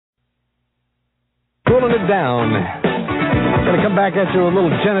cooling it down. Going to come back at you with a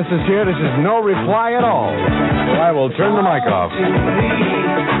little Genesis here. This is No Reply at All. So I will turn the mic off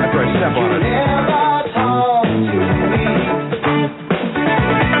after I step on it.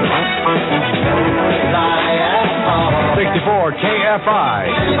 64 KFI.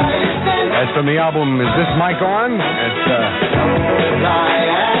 That's from the album Is This Mic On? It's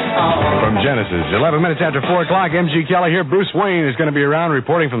from Genesis. 11 minutes after 4 o'clock, MG Kelly here. Bruce Wayne is going to be around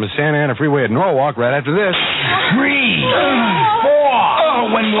reporting from the Santa Ana Freeway at Norwalk right after this. 3, 4.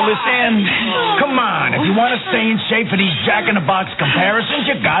 Oh, when will this end? Come on, if you want to stay in shape for these jack-in-the-box comparisons,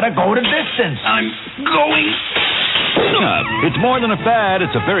 you gotta go the distance. I'm going. It's more than a fad.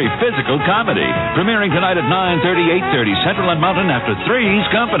 It's a very physical comedy. Premiering tonight at 9:30, 8:30 Central and Mountain after Three's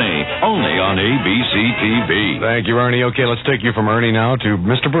Company. Only on ABC TV. Thank you, Ernie. Okay, let's take you from Ernie now to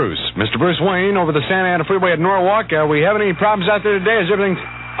Mr. Bruce. Mr. Bruce Wayne over the Santa Ana Freeway at Norwalk. We have any problems out there today? Is everything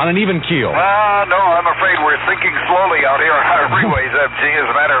on an even keel? No, I'm afraid we're sinking slowly out here on our freeways, FG. As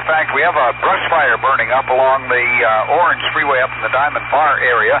a matter of fact, we have a brush fire burning up along the Orange Freeway up in the Diamond Bar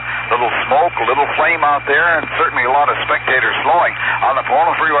area. Little smoke, a little flame out there, and certainly a lot of spectators slowing. On the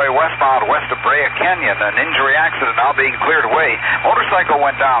Pomona Freeway westbound west of Brea Canyon, an injury accident now being cleared away. Motorcycle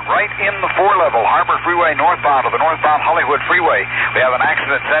went down right in the 4-level Harbor Freeway northbound of the northbound Hollywood Freeway. We have an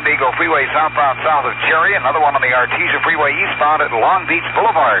accident San Diego Freeway southbound south of Cherry, another one on the Artesia Freeway eastbound at Long Beach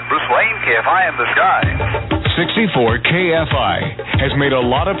Boulevard. Bruce Wayne, KFI in the sky. 64 KFI has made a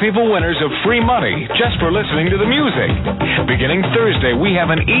lot of people winners of free money just for listening to the music. Beginning Thursday, we have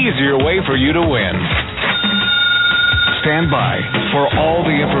an easier way for you to win. Stand by for all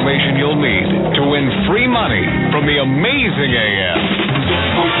the information you'll need to win free money from the amazing AM.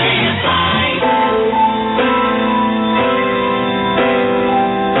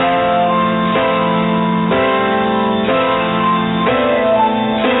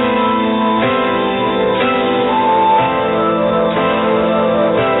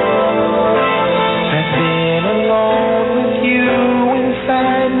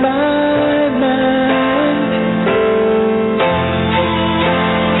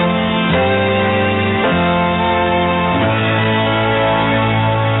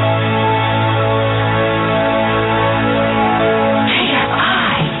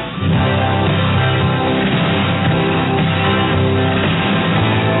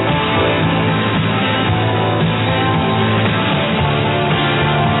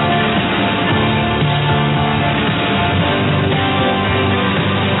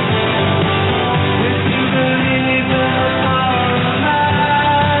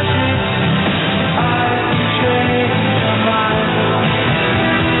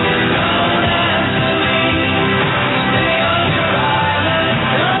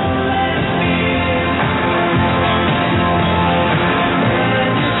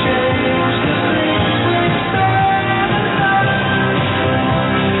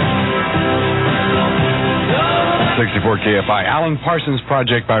 KFI, Alan Parsons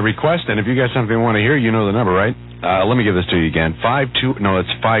Project by request, and if you got something you want to hear, you know the number, right? Let me give this to you again.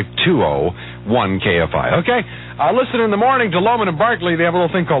 520-1-KFI. Okay? Listen in the morning to Loman and Barkley. They have a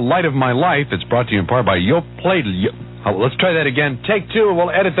little thing called Light of My Life. It's brought to you in part by Yoplait. Let's try that again. Take 2. We'll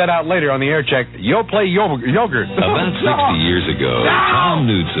edit that out later on the air check. Yoplait yogurt. About 60 years ago, Tom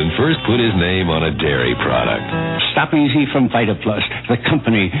Knudsen first put his name on a dairy product. Stop easy from VitaPlus, the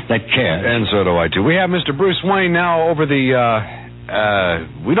company that cares. And so do I, too. We have Mr. Bruce Wayne now over the...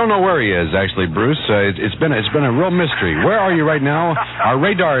 we don't know where he is, actually, Bruce. It's been a real mystery. Where are you right now? Our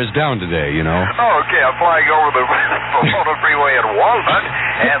radar is down today, you know. Oh, okay. I'm flying over the Pomona Freeway at Walnut,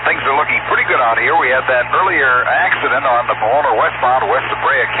 and things are looking pretty good out here. We had that earlier accident on the Pomona westbound west of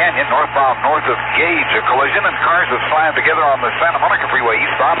Brea Canyon, northbound north of Gage. A collision, and cars have slammed together on the Santa Monica Freeway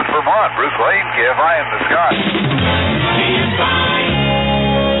eastbound in Vermont. Bruce Wayne, KFI in the sky.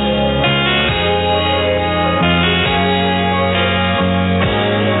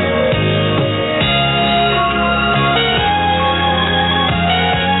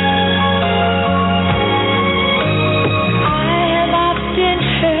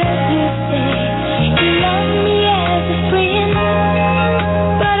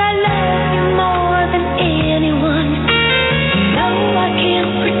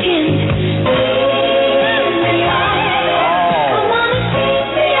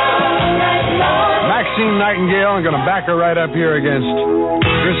 Nightingale. I'm going to back her right up here against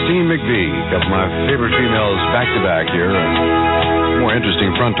Christine McVie. A couple of my favorite females back-to-back here. More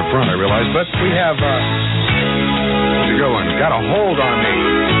interesting front to front, I realize. But we have to go and got a hold on me.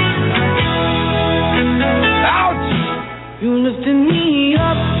 Ouch! You lifted me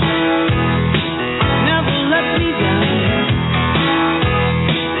up, never let me down.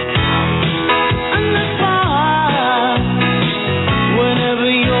 I'm not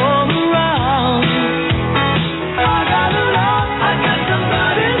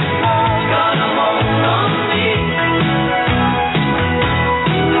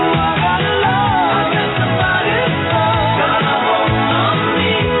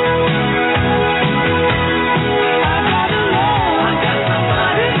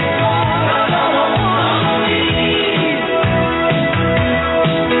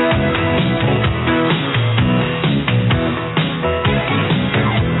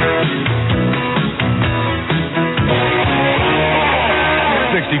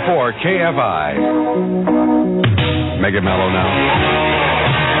KFI. Make it mellow now.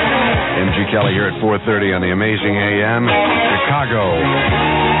 MG Kelly here at 4:30 on the Amazing AM. Chicago.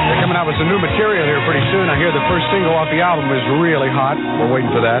 They're coming out with some new material here pretty soon. I hear the first single off the album is really hot. We're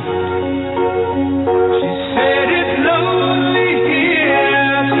waiting for that. She said it's lonely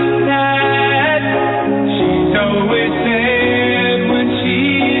here tonight. She's always sad when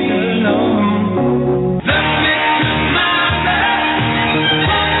she's alone. Let me kiss my back.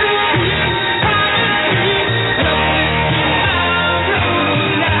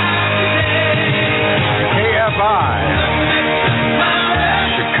 KFI.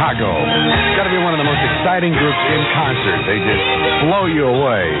 Chicago. It's got to be one of the most exciting groups in concert. They just blow you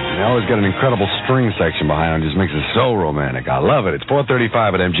away. They always got an incredible string section behind them. It just makes it so romantic. I love it. It's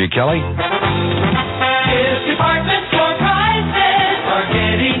 4:35 at MG Kelly. This department store prices are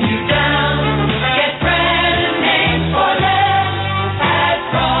getting you down. Get brand names for less at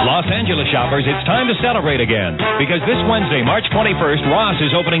Ross. Los Angeles shoppers, it's time to celebrate again. Because this Wednesday, March 21st, Ross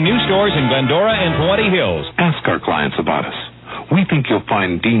is opening new stores in Glendora and Puente Hills. Ask our clients about us. We think you'll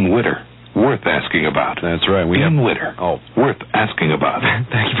find Dean Witter worth asking about. That's right. Dean Witter. Oh. Worth asking about.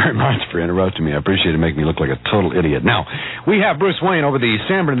 Thank you very much for interrupting me. I appreciate it making me look like a total idiot. Now, we have Bruce Wayne over the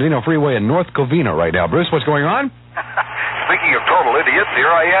San Bernardino Freeway in North Covina right now. Bruce, what's going on? Speaking of total idiots,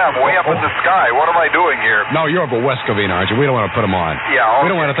 here I am, way up in the sky. What am I doing here? No, you're over West Covina, aren't you? We don't want to put them on. Yeah, okay. We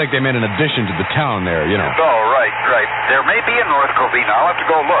don't want to think they meant an addition to the town there, you know. Oh, right. There may be a North Covina. I'll have to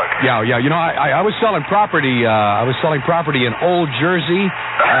go look. Yeah. You know, I was selling property. I was selling property in Old Jersey.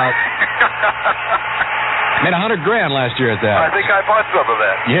 Made $100,000 last year at that. I think I bought some of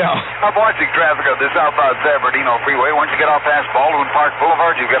that. Yeah. I'm watching traffic on the southbound San Bernardino Freeway. Once you get off past Baldwin Park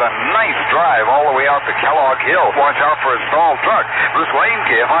Boulevard, you've got a nice drive all the way out to Kellogg Hill. Watch out for a stalled truck. Bruce Wayne,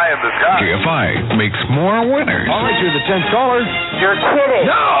 KFI in the sky. KFI makes more winners. All right, you're the 10th caller. You're kidding.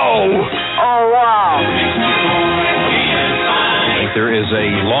 No! Oh, wow. There is a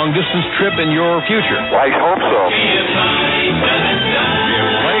long-distance trip in your future. I hope so.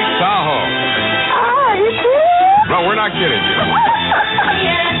 Lake Tahoe. Are you kidding? No, we're not kidding.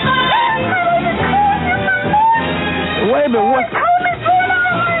 Wait a minute, what?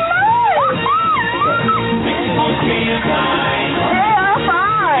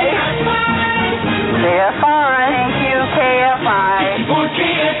 KFI. Thank you, KFI.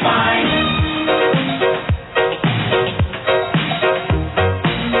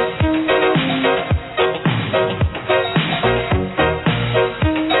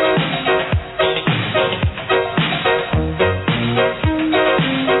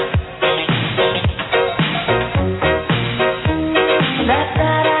 That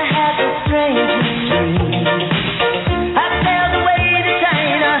night I had the strangest dream. I sailed away to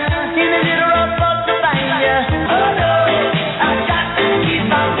China in a little rowboat to find you. Oh no, I got to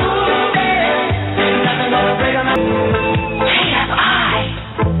keep on moving. Nothing gonna break on my KFI.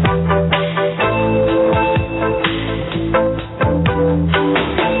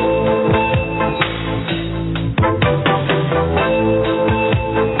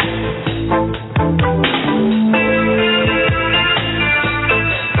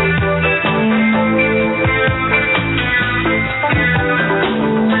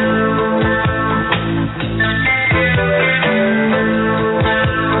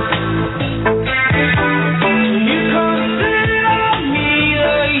 You consider me a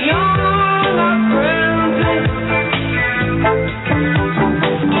young apprentice.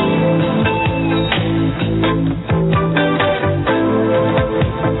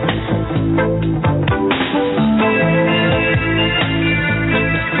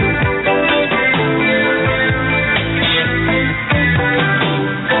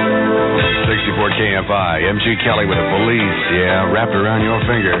 KFI, MG Kelly with the police. Yeah, wrapped around your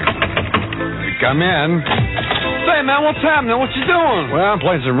finger. Come in. Say, man, what's happening? What you doing? Well, I'm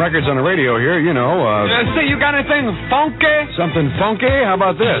playing some records on the radio here, you know. Say, you got anything funky? Something funky? How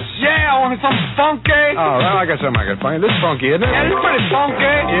about this? Yeah, I want something funky. Oh, well, I got something I can find. This is funky, isn't it? Yeah, it's pretty funky.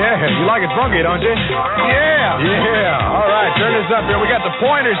 Yeah, you like it funky, don't you? Yeah. Yeah. All right, turn this up here. We got the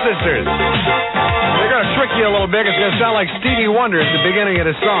Pointer Sisters. They're going to trick you a little bit. It's going to sound like Stevie Wonder at the beginning of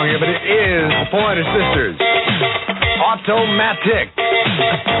the song here, but it is the Pointer Sisters. Automatic.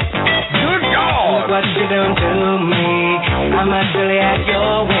 Good God. Look what you done to me. I'm actually at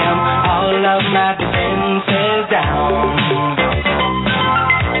your whim. All of my defenses down.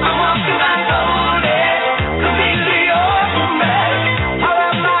 I'm walking my lonely, completely automatic. All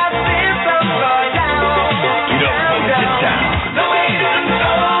of my systems are down. Get down. No way to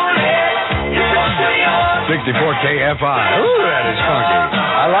control it. It's up to your KFI. Ooh, that is funky.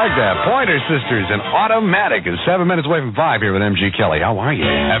 I like that. Pointer Sisters and Automatic is 7 minutes away from 5 here with MG Kelly. How are you?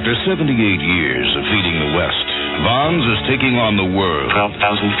 After 78 years of feeding the West, Vons is taking on the world.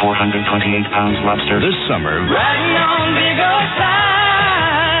 12,428 pounds lobster. This summer, Riding on big old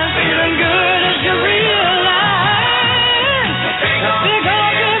signs, feeling good as you realize. Big old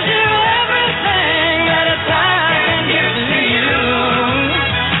gives you everything that a time can give to you.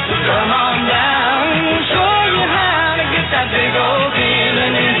 So come on down, show you how to get that big old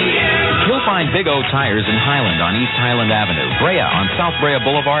feeling into you. You'll find Big O Tires in Highland on East Highland Avenue, Brea on South Brea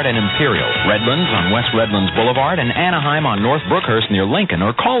Boulevard and Imperial, Redlands on West Redlands Boulevard, and Anaheim on North Brookhurst near Lincoln,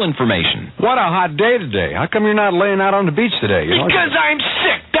 or call information. What a hot day today. How come you're not laying out on the beach today? Because I'm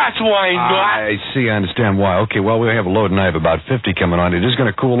sick. That's why. I see. I understand why. Okay, well, we have a load tonight of about 50 coming on. It is going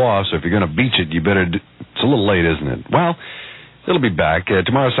to cool off, so if you're going to beach it, you better... It's a little late, isn't it? Well, it'll be back.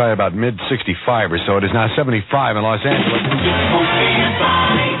 Tomorrow's high about mid-65 or so. It is now 75 in Los Angeles.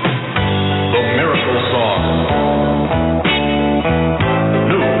 the Miracle Song.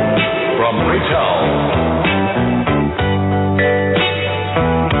 New from Raytel.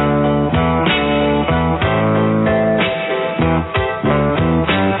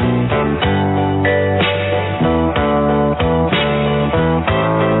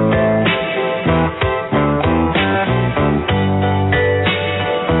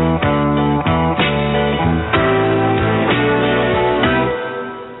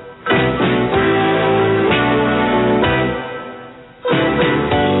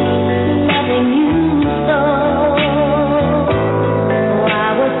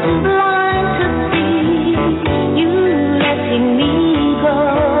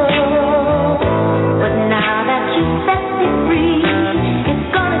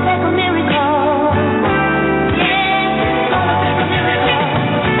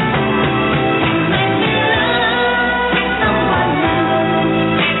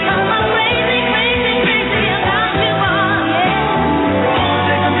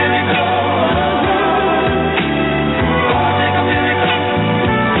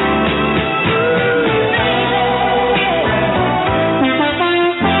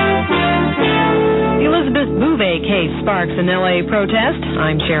 Sparks in L.A. protest.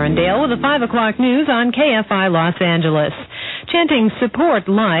 I'm Sharon Dale with the 5 o'clock news on KFI Los Angeles. Chanting support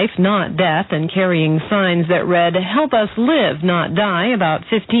life, not death, and carrying signs that read help us live, not die, about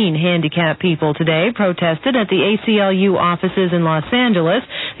 15 handicapped people today protested at the ACLU offices in Los Angeles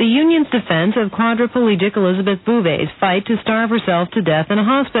the union's defense of quadriplegic Elizabeth Bouvet's fight to starve herself to death in a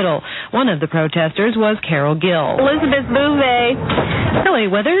hospital. One of the protesters was Carol Gill. Elizabeth Bouvet. Chilly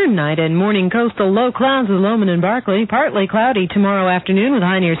weather, night and morning coastal low clouds with Lowman and Barkley. Partly cloudy tomorrow afternoon with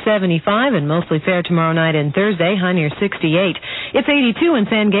high near 75 and mostly fair tomorrow night and Thursday, high near 68. It's 82 in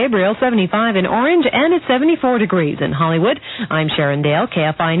San Gabriel, 75 in Orange, and it's 74 degrees in Hollywood. I'm Sharon Dale,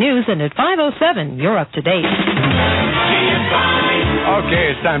 KFI News, and at 5:07, you're up to date.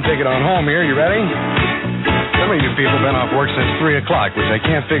 Okay, it's time to take it on home here. You ready? Some of you people have been off work since 3 o'clock, which I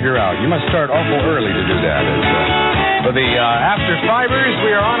can't figure out. You must start awful early to do that. For the After Fibers,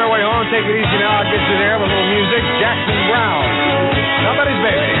 we are on our way home. Take it easy now. I'll get you there with a little music. Jackson Brown. Somebody's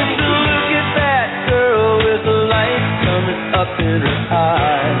baby. Look at that girl with the light coming up in her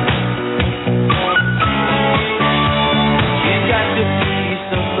eyes.